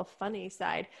kind of a little funny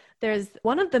side. There's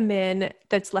one of the men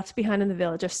that's left behind in the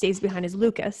village, or stays behind, is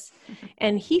Lucas,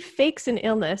 and he fakes an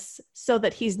illness so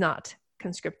that he's not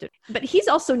conscripted. But he's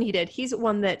also needed. He's the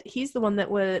one that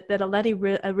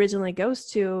Eleni originally goes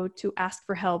to ask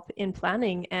for help in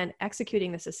planning and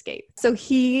executing this escape. So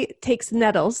he takes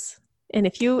nettles, and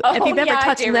if you've ever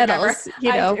touched nettles,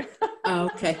 you know. Oh,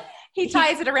 okay. He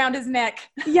ties it around his neck.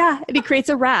 Yeah, and he creates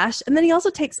a rash. And then he also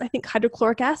takes, I think,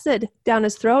 hydrochloric acid down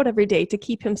his throat every day to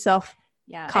keep himself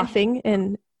coughing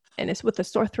and it's with a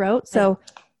sore throat. So,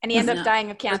 and he ended up dying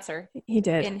of cancer. He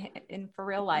did in for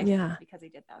real life. Yeah, because he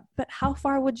did that. But how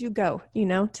far would you go, you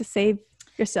know, to save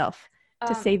yourself,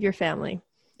 to save your family?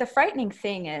 The frightening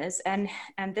thing is, and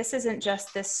this isn't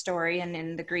just this story and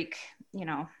in the Greek, you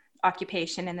know,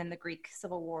 occupation and then the Greek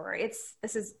Civil War.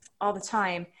 This is all the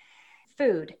time.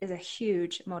 Food is a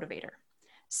huge motivator.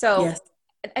 So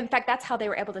in fact, that's how they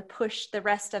were able to push the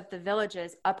rest of the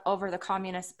villages up over the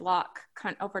communist bloc,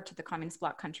 over to the communist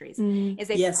bloc countries, is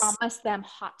they promised them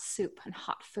hot soup and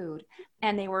hot food.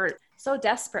 And they were so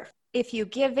desperate. If you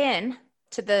give in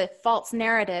to the false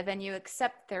narrative and you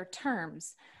accept their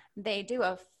terms, they do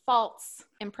a false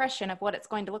impression of what it's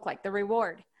going to look like, the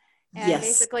reward. And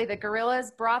basically the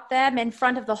guerrillas brought them in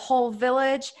front of the whole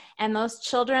village, and those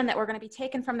children that were going to be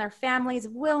taken from their families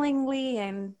willingly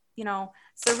and, you know,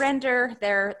 surrender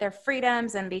their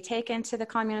freedoms and be taken to the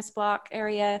communist bloc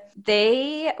area.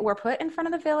 They were put in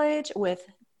front of the village with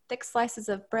thick slices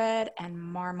of bread and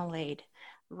marmalade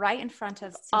right in front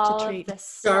of all of the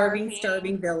starving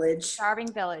village.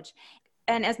 Starving village.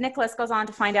 And as Nicholas goes on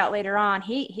to find out later on,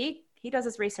 he does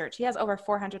his research. He has over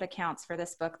 400 accounts for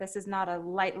this book. This is not a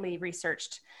lightly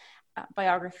researched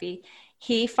biography.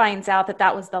 He finds out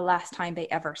that was the last time they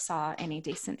ever saw any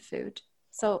decent food.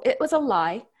 So it was a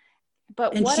lie.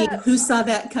 But who saw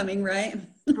that coming, right?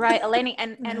 Right, Eleni,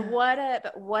 and what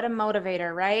a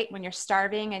motivator, right? When you're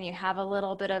starving and you have a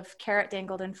little bit of carrot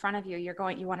dangled in front of you, you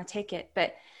want to take it.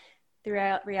 But the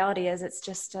reality is, it's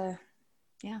just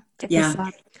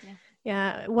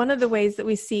Yeah, one of the ways that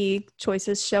we see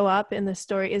choices show up in the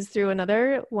story is through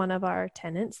another one of our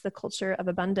tenets, the culture of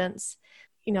abundance.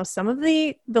 You know, some of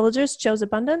the villagers chose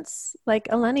abundance, like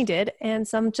Eleni did, and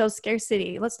some chose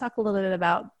scarcity. Let's talk a little bit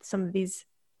about some of these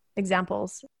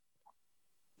examples.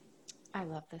 I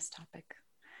love this topic,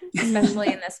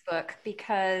 especially in this book,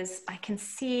 because I can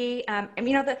see,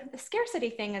 you know, the scarcity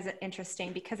thing is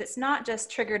interesting because it's not just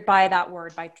triggered by that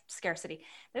word, by scarcity.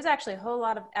 There's actually a whole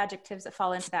lot of adjectives that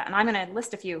fall into that. And I'm going to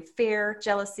list a few: fear,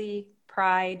 jealousy,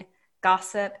 pride,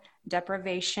 gossip,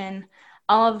 deprivation,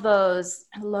 all of those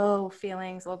low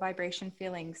vibration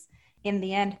feelings. in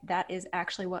the end, that is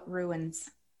actually what ruins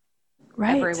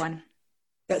Right. everyone.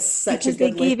 That's such Because a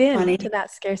good they gave in honey. to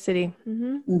that scarcity.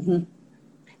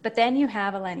 But then you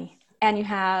have Eleni, and you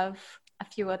have a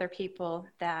few other people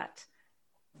that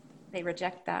they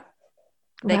reject that.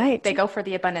 They go for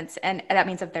the abundance, and that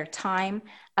means of their time,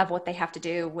 of what they have to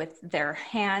do with their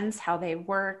hands, how they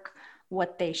work,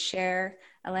 what they share.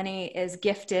 Eleni is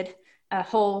gifted a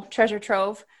whole treasure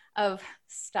trove of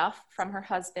stuff from her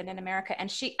husband in America.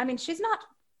 And she's not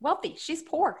wealthy. She's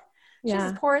poor. She's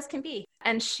as poor as can be.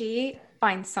 And she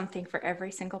finds something for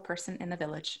every single person in the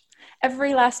village.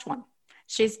 Every last one.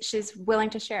 She's willing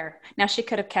to share. Now, she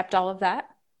could have kept all of that,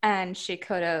 and she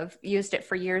could have used it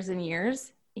for years and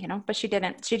years, but she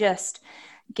didn't. She just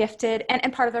gifted.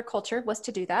 And part of their culture was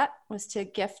to do that, was to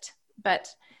gift.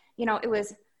 But, it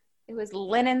was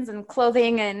linens and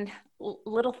clothing and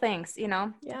little things,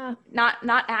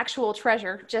 not actual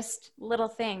treasure, just little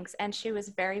things. And she was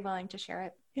very willing to share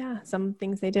it. Yeah. Some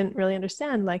things they didn't really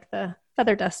understand, like the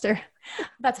feather duster.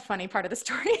 That's a funny part of the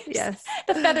story. Yes.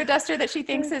 The feather duster that she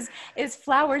thinks is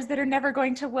flowers that are never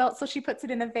going to wilt. So she puts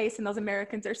it in a vase, and those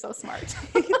Americans are so smart.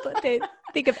 But they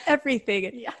think of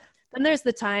everything. Yeah. Then there's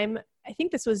the time, I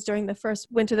think this was during the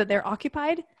first winter that they're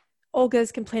occupied.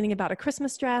 Olga's complaining about a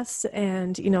Christmas dress,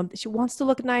 and, she wants to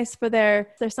look nice for their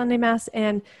Sunday mass.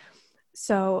 And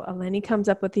so Eleni comes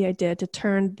up with the idea to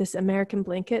turn this American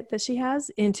blanket that she has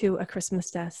into a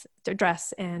Christmas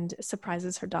dress and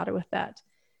surprises her daughter with that.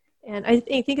 And I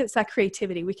think it's that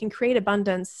creativity. We can create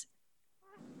abundance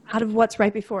out of what's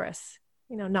right before us,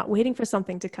 not waiting for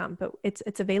something to come, but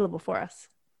it's available for us.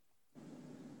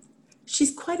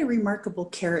 She's quite a remarkable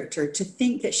character, to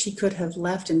think that she could have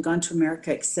left and gone to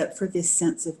America except for this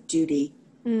sense of duty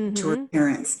to her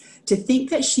parents. To think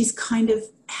that she's kind of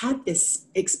had this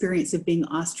experience of being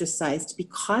ostracized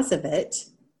because of it,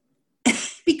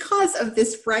 because of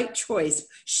this right choice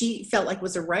she felt like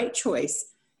was a right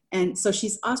choice. And so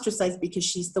she's ostracized because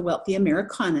she's the wealthy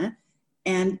Americana,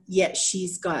 and yet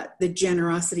she's got the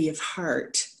generosity of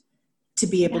heart to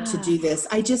be able to do this.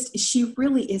 She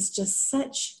really is just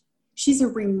she's a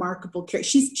remarkable character.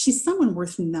 She's someone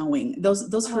worth knowing.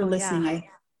 Those who are listening,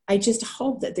 I just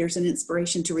hope that there's an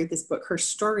inspiration to read this book. Her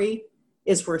story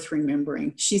is worth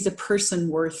remembering. She's a person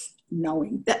worth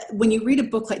knowing. That when you read a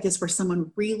book like this, where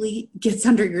someone really gets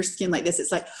under your skin like this,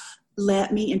 it's like,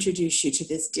 let me introduce you to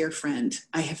this dear friend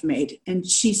I have made. And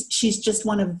she's just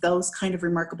one of those kind of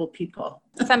remarkable people.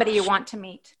 Somebody you want to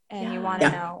meet, and you want to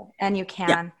know, and you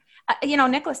can.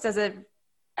 Nicholas does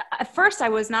at first I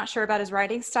was not sure about his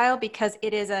writing style, because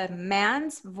it is a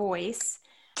man's voice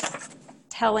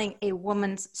telling a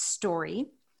woman's story.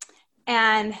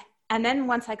 And then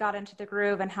once I got into the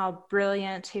groove and how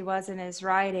brilliant he was in his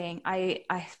writing,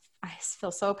 I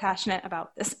feel so passionate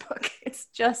about this book. It's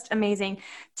just amazing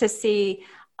to see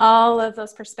all of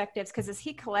those perspectives, because as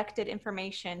he collected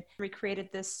information, recreated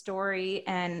this story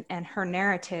and her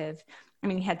narrative,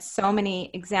 he had so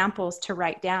many examples to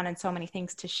write down and so many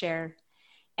things to share.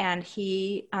 And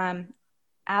he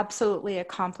absolutely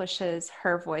accomplishes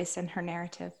her voice and her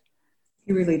narrative.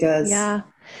 He really does. Yeah.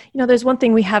 There's one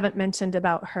thing we haven't mentioned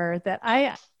about her that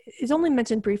is only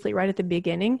mentioned briefly right at the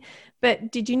beginning,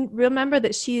 but did you remember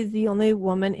that she is the only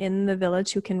woman in the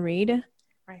village who can read?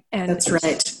 Right. And That's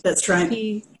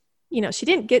right. She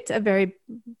didn't get a very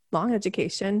long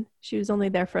education. She was only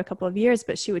there for a couple of years,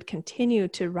 but she would continue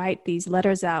to write these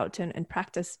letters out and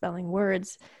practice spelling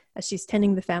words as she's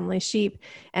tending the family sheep.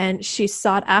 And she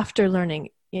sought after learning.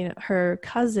 Her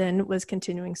cousin was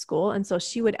continuing school, and so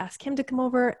she would ask him to come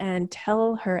over and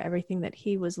tell her everything that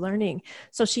he was learning.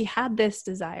 So she had this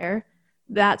desire.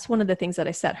 That's one of the things that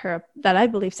I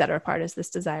believe set her apart, is this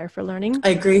desire for learning. I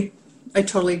agree. I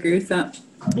totally agree with that.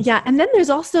 Yeah. And then there's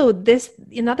also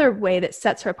another way that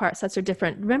sets her apart, sets her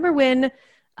different. Remember when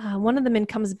one of the men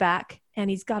comes back and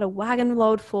he's got a wagon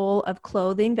load full of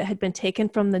clothing that had been taken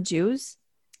from the Jews?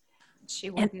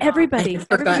 Everybody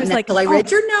was like, I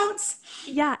read your notes.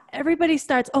 Yeah. Everybody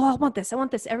starts, I want this.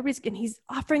 And he's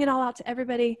offering it all out to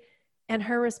everybody. And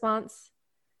her response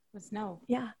was no.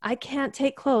 Yeah. I can't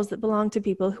take clothes that belong to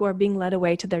people who are being led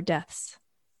away to their deaths.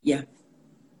 Yeah.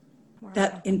 Wow.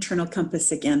 That internal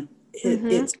compass again.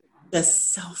 It's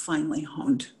just so finely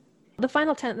honed. The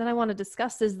final tenet that I want to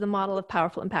discuss is the model of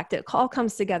powerful impact. It all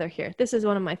comes together here. This is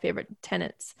one of my favorite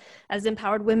tenets. As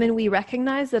empowered women, we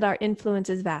recognize that our influence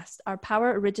is vast. Our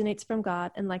power originates from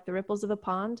God, and like the ripples of a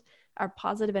pond, our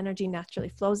positive energy naturally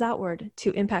flows outward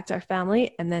to impact our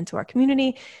family and then to our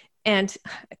community. And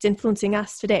it's influencing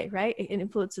us today, right? It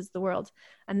influences the world.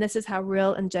 And this is how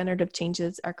real and generative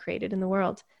changes are created in the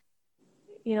world.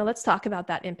 Let's talk about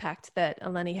that impact that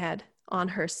Eleni had on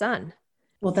her son.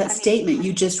 Well, that statement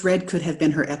you just read could have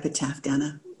been her epitaph,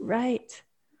 Dana. Right.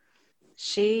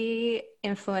 She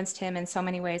influenced him in so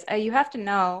many ways. You have to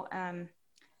know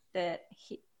that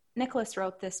Nicholas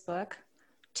wrote this book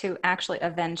to actually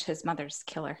avenge his mother's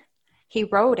killer. He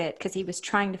wrote it because he was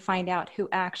trying to find out who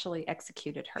actually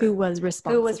executed her. Who was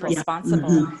responsible.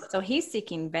 Yeah. Mm-hmm. So he's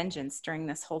seeking vengeance during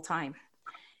this whole time.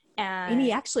 And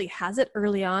he actually has it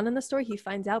early on in the story. He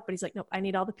finds out, but he's like, nope, I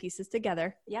need all the pieces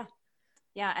together. Yeah.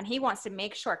 Yeah. And he wants to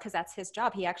make sure, because that's his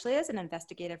job. He actually is an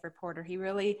investigative reporter. He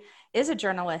really is a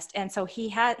journalist. And so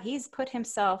he's put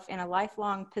himself in a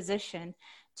lifelong position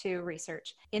to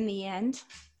research. In the end,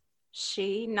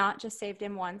 she not just saved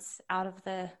him once out of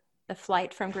the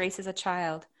flight from Greece as a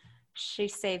child, she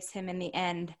saves him in the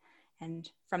end and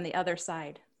from the other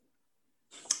side.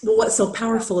 Well, what's so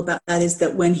powerful about that is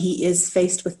that when he is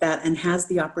faced with that and has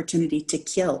the opportunity to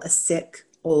kill a sick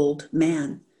old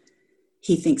man,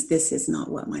 he thinks, this is not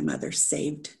what my mother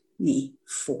saved me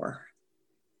for.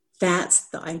 That's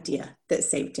the idea that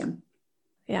saved him.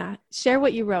 Yeah. Share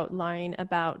what you wrote, Lauren,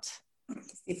 about see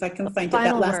if I can find it,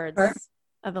 final that last words part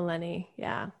of Eleni.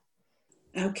 Yeah.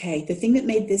 Okay, the thing that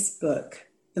made this book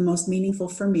the most meaningful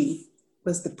for me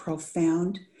was the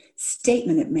profound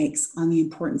statement it makes on the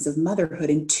importance of motherhood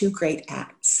in two great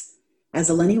acts. As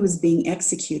Eleni was being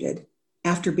executed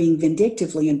after being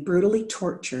vindictively and brutally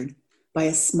tortured by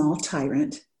a small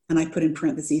tyrant, and I put in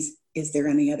parentheses, is there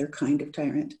any other kind of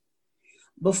tyrant?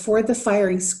 Before the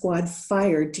firing squad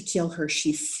fired to kill her,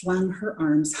 she flung her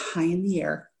arms high in the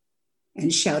air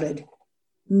and shouted,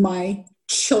 "My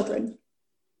children."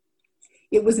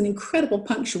 It was an incredible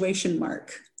punctuation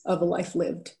mark of a life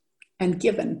lived and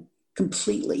given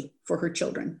completely for her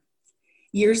children.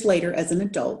 Years later, as an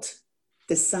adult,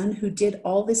 the son who did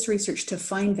all this research to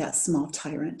find that small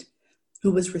tyrant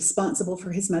who was responsible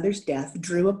for his mother's death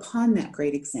drew upon that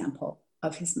great example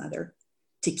of his mother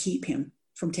to keep him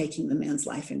from taking the man's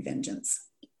life in vengeance.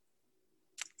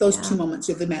 Those two moments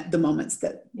are the moments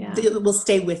that will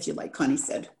stay with you, like Connie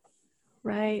said.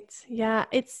 Right. Yeah.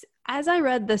 It's, as I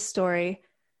read this story,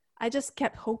 I just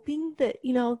kept hoping that,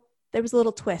 there was a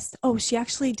little twist. Oh, she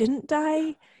actually didn't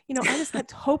die. I just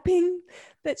kept hoping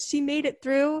that she made it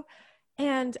through.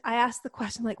 And I asked the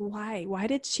question, like, why? Why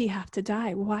did she have to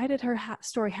die? Why did her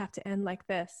story have to end like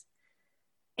this?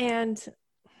 And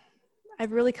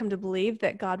I've really come to believe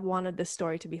that God wanted this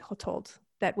story to be told,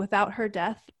 that without her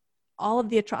death, all of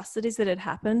the atrocities that had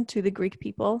happened to the Greek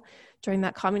people during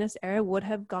that communist era would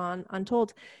have gone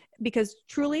untold, because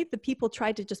truly the people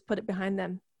tried to just put it behind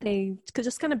them. They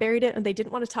just kind of buried it and they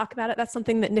didn't want to talk about it. That's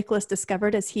something that Nicholas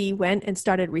discovered as he went and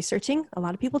started researching. A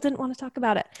lot of people didn't want to talk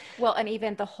about it. Well, and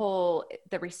even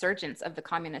the resurgence of the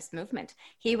communist movement.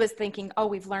 He was thinking, oh,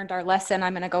 we've learned our lesson.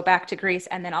 I'm going to go back to Greece.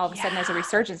 And then all of a sudden there's a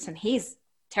resurgence and he's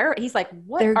terrible. He's like,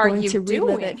 what are you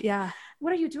doing? Yeah.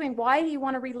 What are you doing? Why do you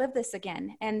want to relive this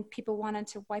again? And people wanted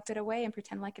to wipe it away and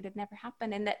pretend like it had never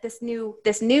happened. And that this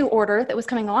new order that was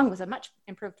coming along was a much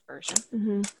improved version.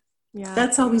 Mm-hmm. Yeah.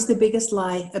 That's always the biggest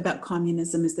lie about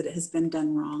communism, is that it has been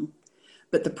done wrong.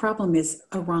 But the problem is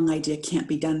a wrong idea can't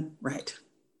be done right.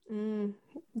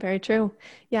 Very true.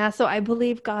 Yeah. So I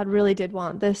believe God really did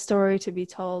want this story to be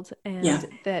told, and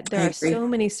that there are so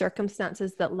many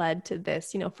circumstances that led to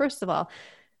this. First of all,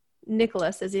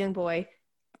 Nicholas, as a young boy,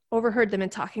 overheard them and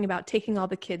talking about taking all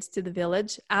the kids to the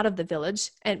village, out of the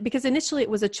village. And because initially it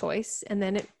was a choice, and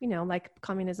then it, like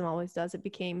communism always does, it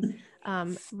became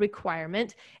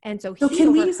requirement. And so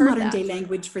can we use modern day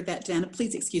language for that, Dana?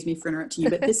 Please excuse me for interrupting you,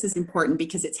 but this is important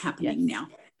because it's happening now.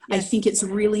 Yes. I think it's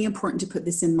really important to put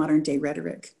this in modern day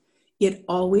rhetoric. It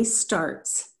always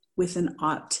starts with an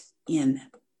opt-in.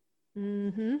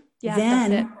 Mm-hmm.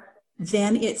 Yeah,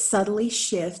 then it subtly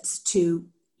shifts to,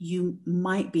 you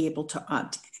might be able to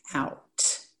opt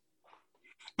out.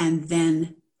 And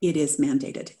then it is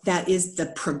mandated. That is the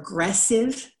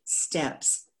progressive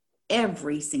steps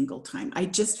every single time. I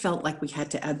just felt like we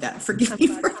had to add that. Forgive me.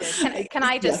 Can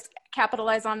I just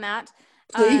capitalize on that?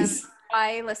 Please.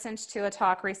 I listened to a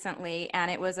talk recently, and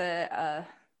it was a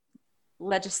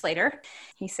legislator.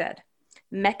 He said,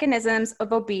 mechanisms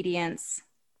of obedience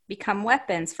become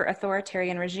weapons for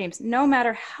authoritarian regimes, no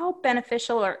matter how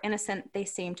beneficial or innocent they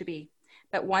seem to be.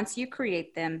 But once you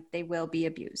create them, they will be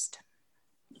abused.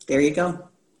 There you go.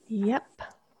 Yep.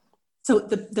 So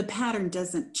the pattern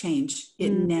doesn't change.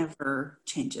 It never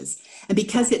changes. And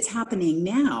because it's happening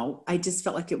now, I just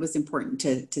felt like it was important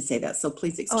to say that. So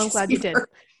please excuse me. Oh, I'm glad you did.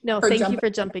 No, thank you for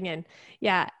jumping in.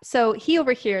 Yeah. So he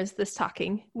overhears this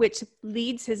talking, which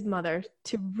leads his mother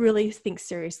to really think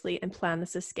seriously and plan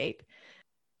this escape.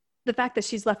 The fact that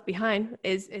she's left behind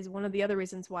is one of the other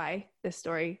reasons why this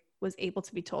story was able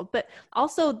to be told. But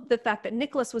also the fact that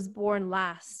Nicholas was born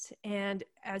last, and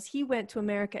as he went to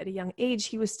America at a young age,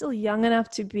 he was still young enough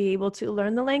to be able to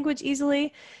learn the language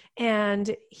easily,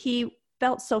 and he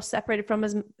felt so separated from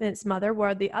his mother,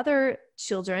 where the other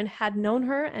children had known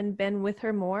her and been with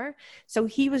her more. So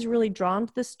he was really drawn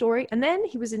to the story, and then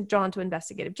he was drawn to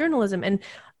investigative journalism. And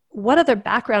what other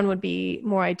background would be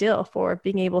more ideal for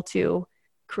being able to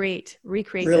recreate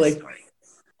this story?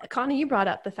 Connie, you brought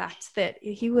up the fact that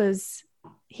he was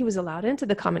allowed into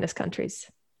the communist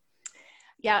countries.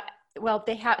 Yeah, well,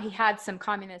 he had some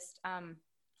communist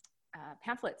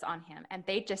pamphlets on him, and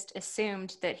they just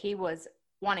assumed that he was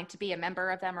wanting to be a member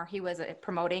of them, or he was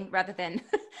promoting, rather than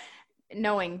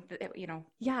knowing that,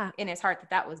 in his heart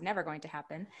that was never going to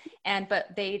happen.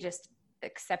 But they just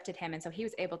accepted him, and so he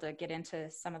was able to get into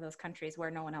some of those countries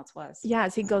where no one else was. Yeah,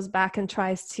 as he goes back and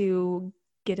tries to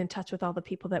get in touch with all the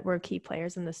people that were key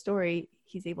players in the story,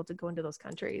 he's able to go into those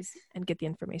countries and get the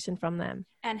information from them.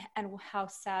 And how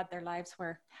sad their lives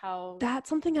were. That's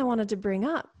something I wanted to bring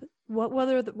up.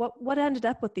 What ended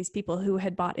up with these people who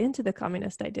had bought into the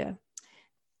communist idea?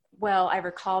 Well, I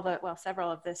recall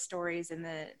several of the stories and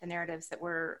the narratives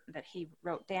that he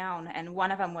wrote down. And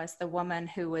one of them was the woman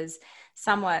who was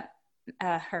somewhat,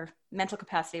 her mental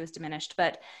capacity was diminished,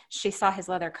 but she saw his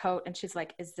leather coat and she's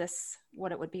like, is this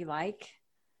what it would be like?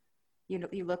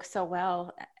 You look so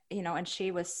well, and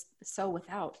she was so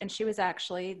without. And she was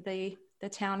actually the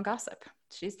town gossip.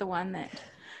 She's the one that,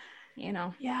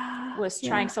 was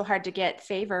trying so hard to get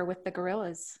favor with the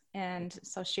guerrillas. And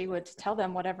so she would tell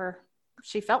them whatever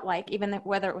she felt like, even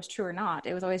whether it was true or not.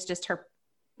 It was always just her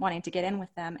wanting to get in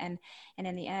with them. And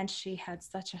in the end, she had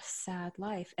such a sad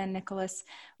life. And Nicholas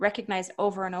recognized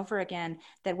over and over again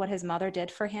that what his mother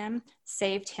did for him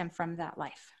saved him from that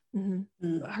life.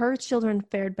 Mm-hmm. Her children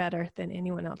fared better than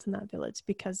anyone else in that village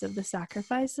because of the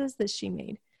sacrifices that she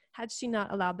made. Had she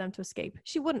not allowed them to escape,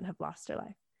 she wouldn't have lost her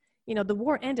life. The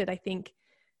war ended, I think,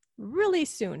 really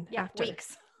soon after.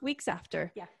 Weeks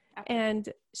after. Yeah. And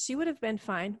she would have been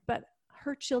fine, but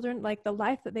her children, like the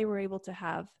life that they were able to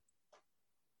have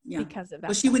because of that.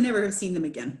 Well, she would never have seen them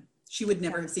again. She would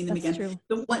never have seen them again.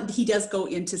 True. But he does go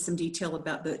into some detail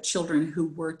about the children who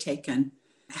were taken,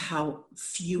 how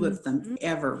few of them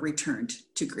ever returned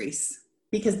to Greece.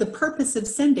 Because the purpose of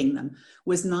sending them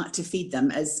was not to feed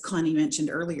them, as Connie mentioned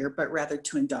earlier, but rather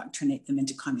to indoctrinate them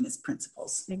into communist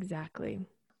principles. Exactly.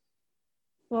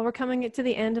 Well, we're coming to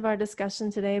the end of our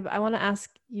discussion today, but I want to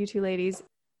ask you two ladies,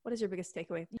 what is your biggest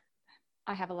takeaway?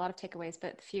 I have a lot of takeaways,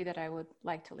 but the few that I would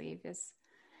like to leave is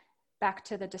back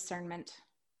to the discernment,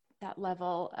 that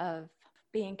level of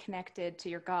being connected to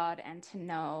your God and to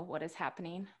know what is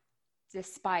happening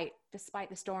despite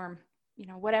the storm,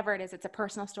 whatever it is. It's a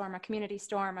personal storm, a community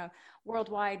storm, a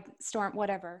worldwide storm,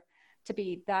 whatever, to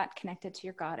be that connected to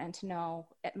your God and to know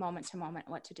at moment to moment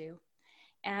what to do.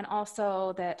 And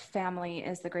also that family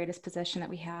is the greatest possession that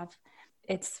we have.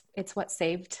 It's what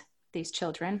saved these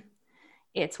children.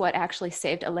 It's what actually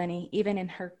saved Eleni, even in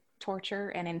her torture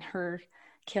and in her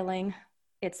killing.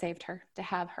 It saved her to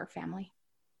have her family.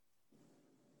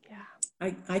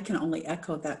 Yeah. I can only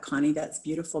echo that, Connie. That's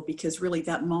beautiful, because really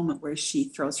that moment where she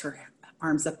throws her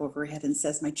arms up over her head and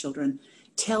says, my children,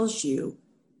 tells you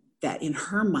that in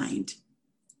her mind,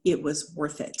 it was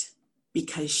worth it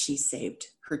because she saved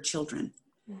her children.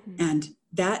 Mm-hmm. And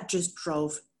that just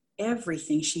drove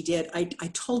everything she did. I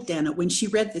told Dana when she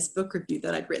read this book review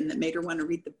that I'd written that made her want to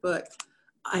read the book,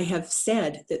 I have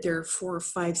said that there are 4 or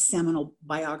 5 seminal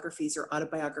biographies or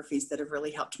autobiographies that have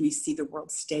really helped me see the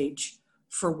world stage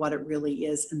for what it really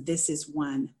is. And this is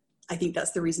one. I think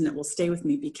that's the reason it will stay with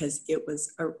me, because it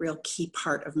was a real key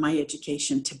part of my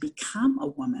education to become a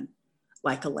woman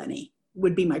like Eleni.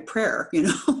 Would be my prayer,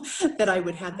 that I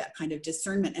would have that kind of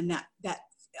discernment. And that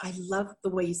I love the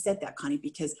way you said that, Connie,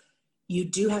 because you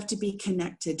do have to be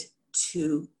connected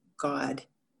to God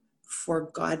for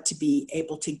God to be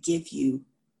able to give you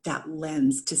that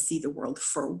lens to see the world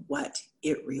for what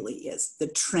it really is. The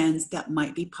trends that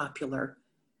might be popular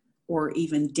or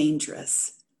even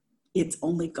dangerous, it's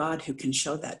only God who can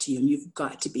show that to you. And you've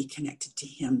got to be connected to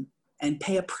him and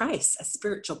pay a price, a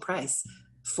spiritual price,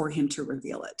 for him to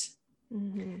reveal it.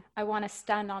 Mm-hmm. I want to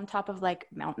stand on top of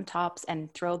mountaintops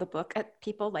and throw the book at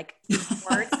people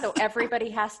words, so everybody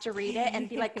has to read it and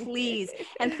be like, please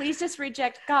just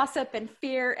reject gossip and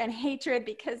fear and hatred,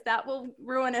 because that will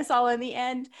ruin us all in the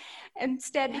end.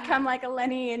 Instead, become like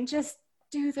Eleni and just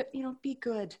do be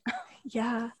good.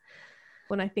 Yeah.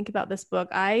 When I think about this book,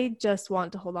 I just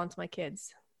want to hold on to my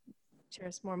kids,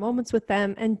 cherish more moments with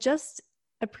them, and just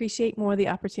appreciate more the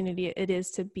opportunity it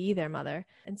is to be their mother.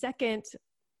 And second,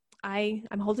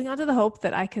 I'm holding on to the hope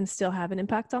that I can still have an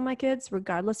impact on my kids,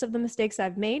 regardless of the mistakes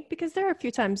I've made, because there are a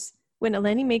few times when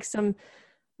Eleni makes some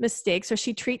mistakes or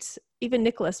she treats even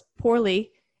Nicholas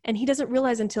poorly, and he doesn't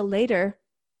realize until later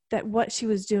that what she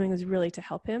was doing was really to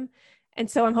help him. And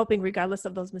so I'm hoping, regardless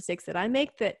of those mistakes that I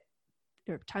make, that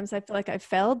there are times I feel like I've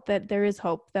failed, that there is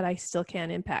hope that I still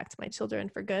can impact my children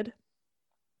for good.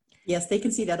 Yes, they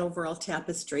can see that overall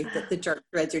tapestry, that the dark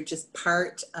threads are just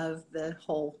part of the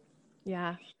whole.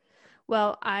 Yeah.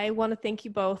 Well, I want to thank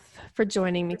you both for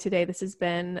joining me today. This has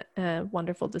been a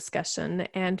wonderful discussion.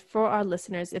 And for our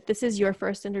listeners, if this is your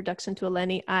first introduction to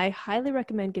Eleni, I highly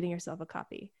recommend getting yourself a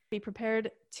copy. Be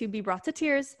prepared to be brought to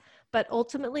tears, but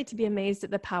ultimately to be amazed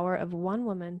at the power of one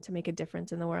woman to make a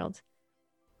difference in the world.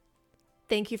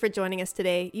 Thank you for joining us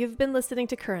today. You've been listening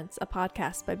to Currents, a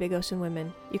podcast by Big Ocean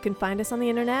Women. You can find us on the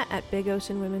internet at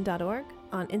bigoceanwomen.org,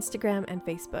 on Instagram and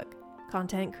Facebook.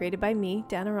 Content created by me,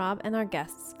 Dana Robb, and our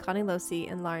guests, Connie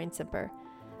Losi and Lauren Simper.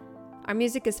 Our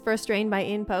music is first rained by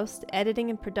In Post, editing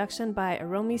and production by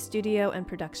Aromi Studio and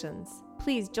Productions.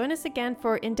 Please join us again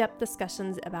for in-depth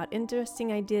discussions about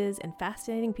interesting ideas and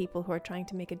fascinating people who are trying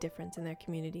to make a difference in their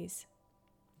communities.